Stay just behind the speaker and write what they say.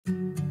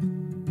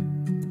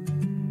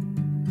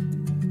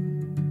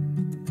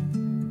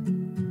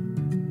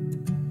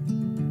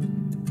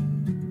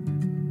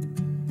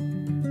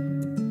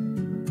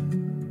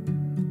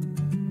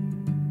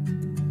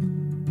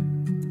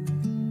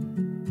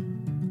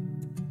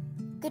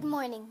Good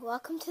morning.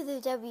 Welcome to the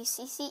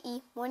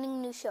WCCE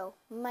Morning News Show.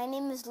 My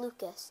name is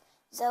Lucas.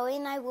 Zoe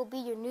and I will be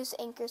your news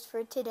anchors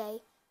for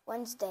today,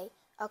 Wednesday,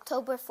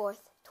 October 4th,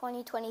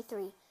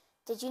 2023.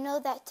 Did you know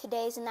that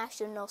today is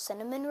National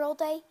Cinnamon Roll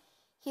Day?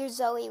 Here's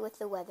Zoe with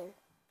the weather.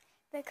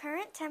 The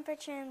current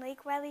temperature in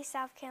Lake Wylie,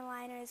 South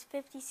Carolina is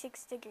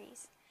 56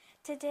 degrees.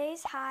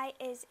 Today's high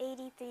is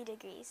 83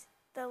 degrees.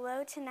 The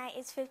low tonight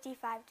is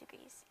 55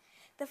 degrees.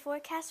 The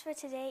forecast for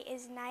today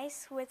is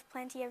nice with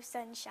plenty of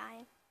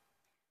sunshine.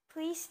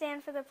 Please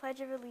stand for the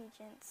Pledge of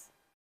Allegiance.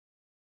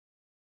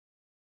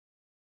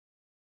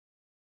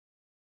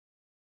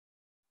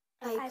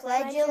 I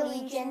pledge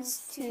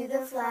allegiance to the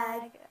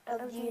flag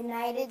of the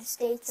United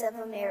States of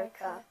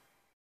America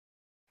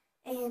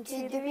and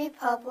to the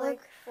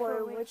republic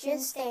for which it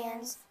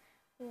stands,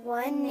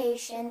 one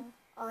nation,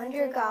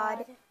 under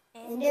God,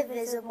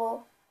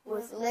 indivisible,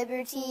 with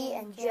liberty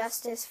and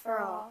justice for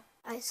all.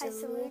 I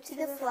salute to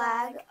the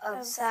flag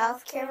of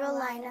South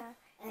Carolina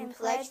and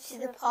pledge to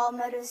the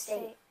Palmetto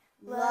State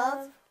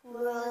love,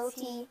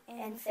 loyalty,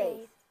 and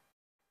faith.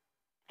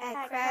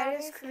 At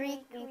Crowder's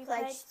Creek, we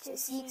pledge to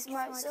seek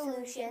smart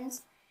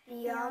solutions,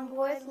 be on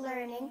board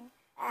learning,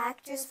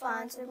 act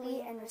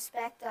responsibly, and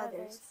respect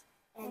others.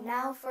 And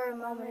now for a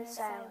moment of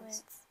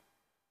silence.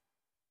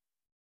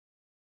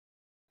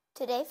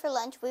 Today for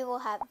lunch we will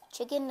have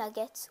chicken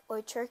nuggets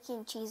or turkey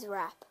and cheese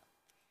wrap.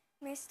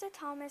 Mr.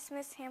 Thomas,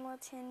 Miss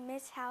Hamilton,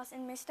 Miss House,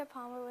 and Mr.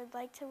 Palmer would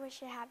like to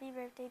wish a happy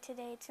birthday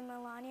today to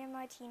Melania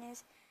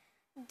Martinez,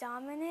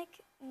 Dominic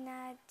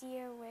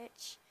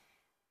Nadirwich,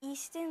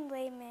 Easton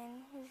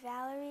Lehman,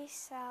 Valerie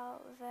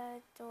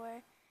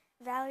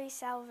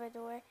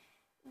Salvador,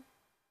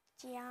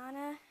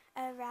 Gianna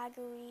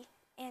Aragui,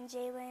 and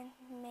Jalen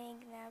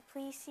Magna.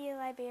 Please see a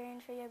librarian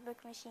for your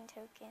book machine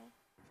token.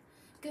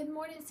 Good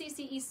morning,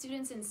 CCE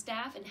students and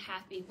staff, and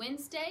happy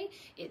Wednesday.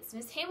 It's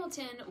Miss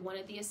Hamilton, one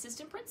of the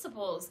assistant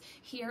principals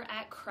here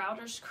at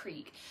Crowder's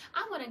Creek.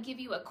 I want to give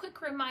you a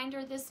quick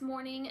reminder this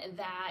morning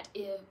that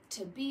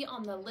to be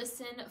on the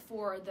listen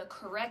for the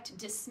correct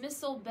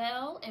dismissal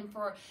bell and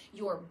for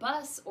your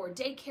bus or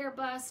daycare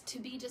bus to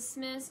be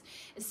dismissed,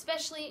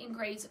 especially in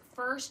grades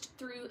 1st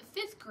through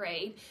 5th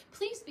grade,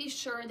 please be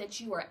sure that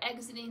you are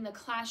exiting the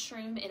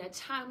classroom in a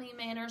timely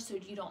manner so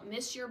you don't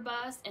miss your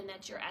bus and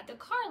that you're at the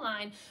car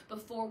line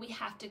before we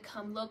have to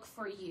come look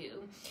for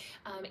you.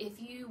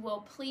 If you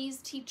will please,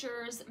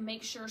 teachers,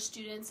 make sure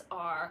students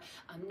are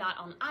not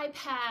on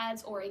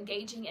iPads or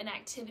engaging in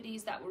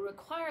activities that will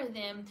require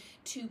them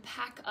to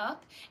pack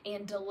up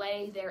and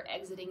delay their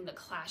exiting the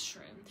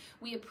classroom.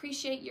 We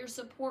appreciate your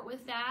support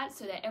with that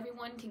so that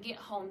everyone can get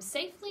home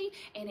safely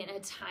and in a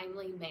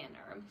timely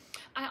manner.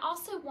 I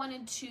also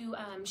wanted to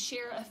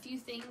share a few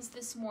things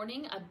this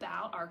morning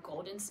about our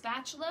golden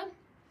spatula.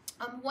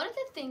 One of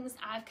the things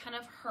I've kind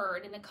of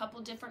heard in a couple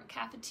different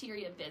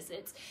cafeteria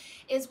visits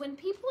is when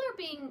people are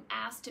being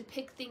asked to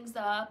pick things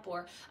up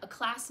or a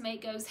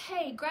classmate goes,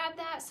 "Hey, grab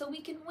that so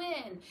we can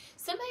win."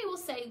 Somebody will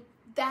say,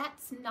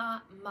 "That's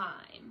not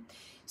mine."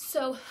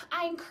 So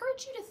I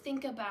encourage you to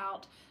think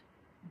about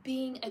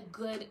being a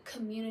good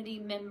community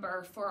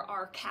member for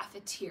our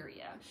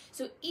cafeteria.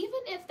 So even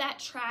if that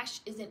trash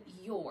isn't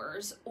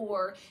yours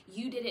or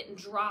you didn't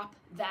drop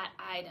that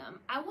item,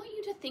 I want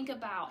you to think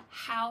about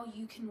how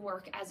you can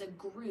work as a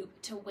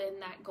group to win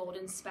that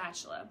golden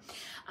spatula.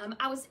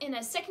 I was in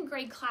a 2nd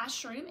grade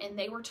classroom and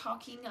they were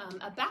talking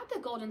about the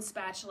golden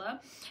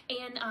spatula,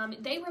 and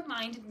they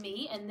reminded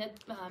me, and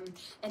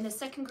the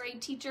 2nd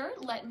grade teacher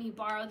let me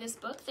borrow this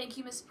book, thank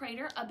you Miss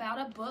Prater, about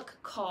a book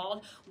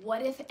called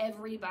What If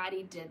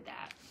Everybody Did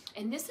That?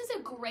 And this is a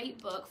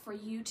great book for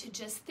you to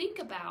just think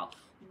about,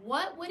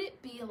 what would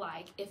it be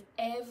like if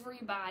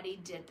everybody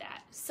did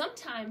that?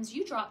 Sometimes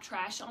you drop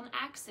trash on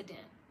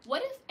accident.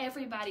 What if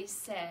everybody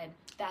said,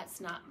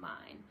 "That's not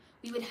mine"?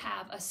 We would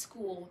have a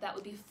school that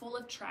would be full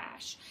of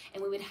trash,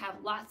 and we would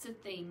have lots of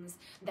things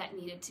that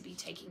needed to be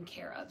taken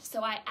care of.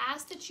 So I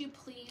ask that you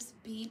please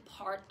be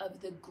part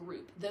of the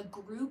group. The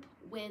group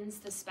wins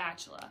the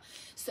spatula.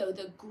 So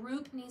the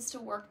group needs to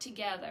work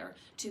together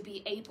to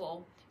be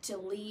able to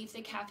leave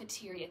the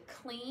cafeteria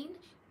clean,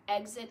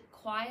 exit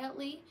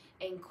quietly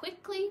and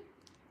quickly,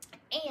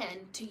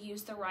 and to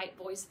use the right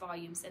voice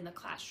volumes in the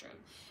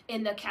classroom,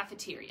 in the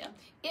cafeteria.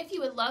 If you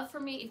would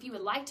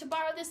like to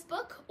borrow this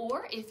book,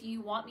 or if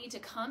you want me to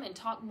come and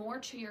talk more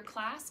to your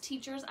class,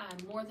 teachers,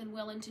 I'm more than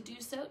willing to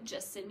do so.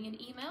 Just send me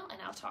an email and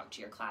I'll talk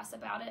to your class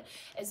about it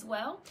as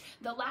well.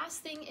 The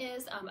last thing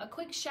is a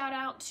quick shout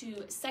out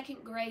to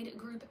 2nd grade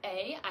Group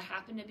A. I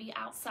happened to be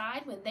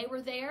outside when they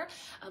were there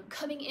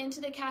coming into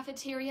the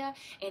cafeteria,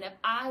 and if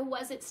I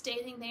wasn't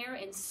standing there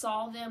and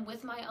saw them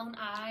with my own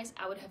eyes,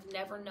 I would have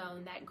never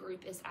known that group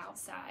is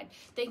outside.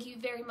 Thank you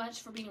very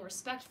much for being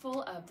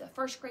respectful of the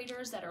 1st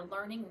graders that are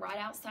learning right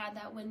outside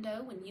that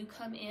window when you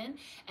come in,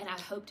 and I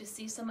hope to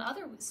see some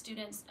other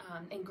students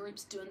and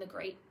groups doing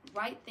the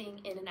right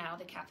thing in and out of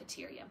the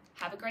cafeteria.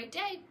 Have a great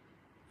day.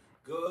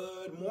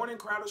 Good morning,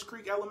 Crowder's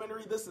Creek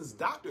Elementary. This is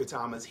Dr.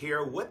 Thomas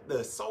here with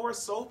the Soar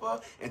Sofa,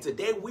 and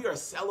today we are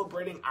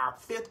celebrating our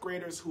 5th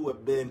graders who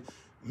have been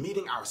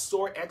meeting our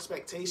SOAR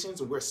expectations,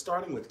 and we're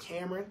starting with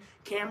Cameron.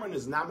 Cameron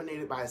is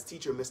nominated by his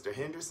teacher, Mr.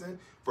 Henderson,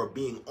 for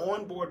being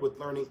on board with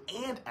learning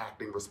and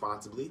acting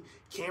responsibly.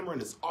 Cameron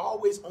is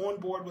always on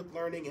board with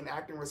learning and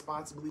acting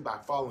responsibly by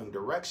following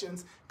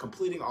directions,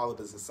 completing all of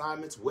his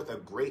assignments with a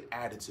great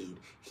attitude.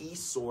 He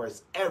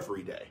soars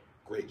every day.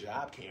 Great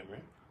job,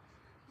 Cameron.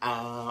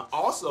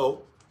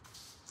 Also,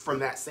 from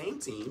that same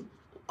team,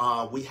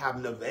 we have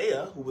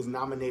Nevaeh, who was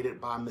nominated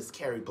by Miss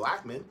Carrie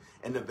Blackman,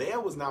 and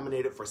Nevaeh was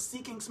nominated for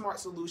seeking smart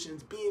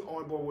solutions, being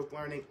on board with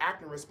learning,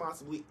 acting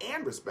responsibly,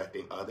 and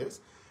respecting others.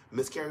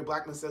 Miss Carrie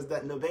Blackman says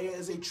that Nevaeh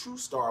is a true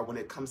star when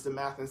it comes to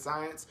math and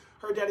science.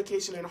 Her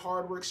dedication and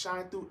hard work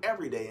shine through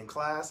every day in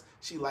class.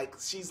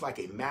 She's like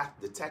a math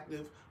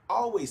detective,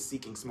 always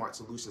seeking smart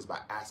solutions by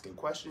asking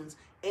questions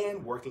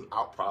and working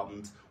out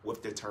problems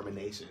with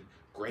determination.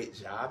 Great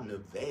job,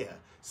 Nevaeh.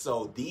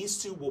 So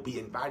these two will be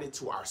invited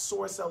to our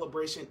SOAR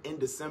celebration in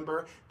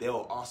December.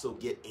 They'll also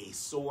get a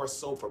SOAR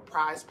Sofa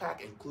prize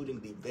pack, including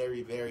the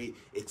very, very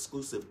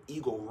exclusive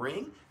Eagle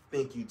ring.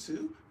 Thank you,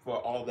 too, for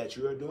all that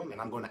you are doing.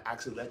 And I'm going to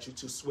actually let you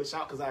two switch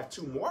out because I have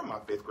two more of my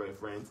 5th grade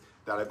friends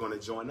that are going to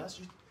join us.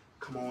 You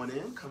come on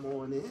in, come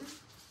on in.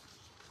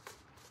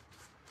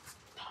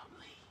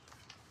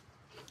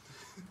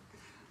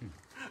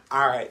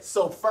 All right,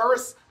 so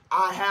first,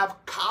 I have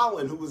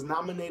Colin, who was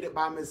nominated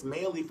by Miss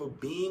Maley for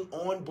being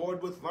on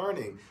board with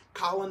learning.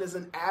 Colin is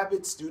an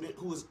avid student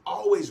who is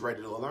always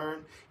ready to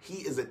learn. He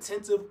is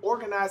attentive,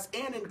 organized,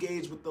 and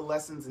engaged with the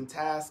lessons and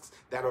tasks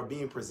that are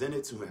being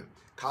presented to him.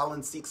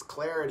 Colin seeks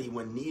clarity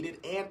when needed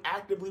and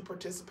actively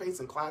participates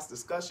in class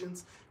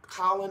discussions.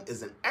 Colin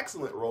is an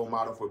excellent role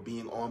model for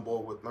being on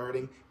board with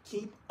learning.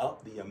 Keep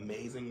up the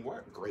amazing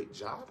work. Great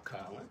job,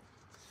 Colin.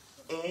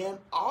 And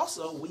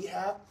also, we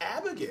have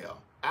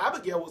Abigail.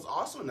 Abigail was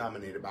also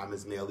nominated by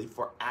Ms. Maley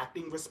for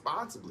acting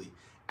responsibly.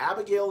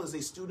 Abigail is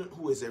a student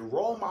who is a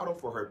role model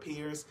for her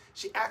peers.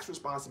 She acts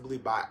responsibly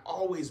by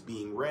always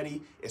being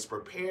ready, is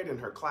prepared in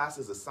her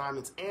classes,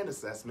 assignments, and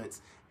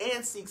assessments,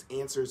 and seeks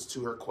answers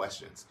to her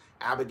questions.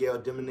 Abigail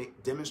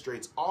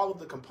demonstrates all of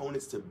the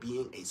components to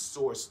being a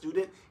SOAR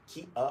student.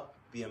 Keep up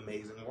the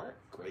amazing work.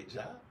 Great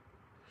job.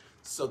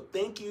 So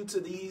thank you to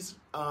these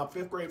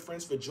 5th grade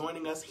friends for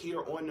joining us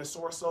here on the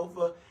SOAR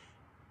Sofa.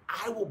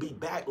 I will be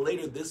back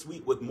later this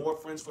week with more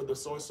friends for the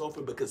SOAR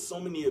Sofa because so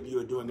many of you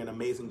are doing an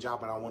amazing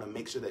job, and I want to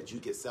make sure that you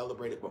get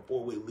celebrated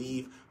before we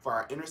leave for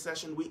our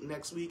intercession week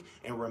next week.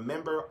 And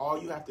remember, all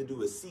you have to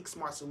do is seek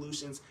smart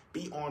solutions,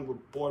 be on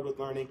board with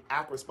learning,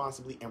 act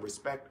responsibly, and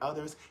respect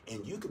others.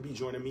 And you could be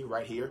joining me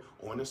right here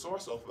on the SOAR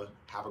Sofa.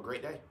 Have a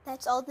great day.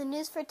 That's all the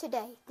news for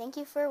today. Thank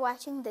you for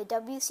watching the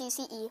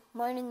WCCE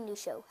Morning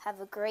News Show. Have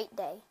a great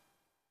day.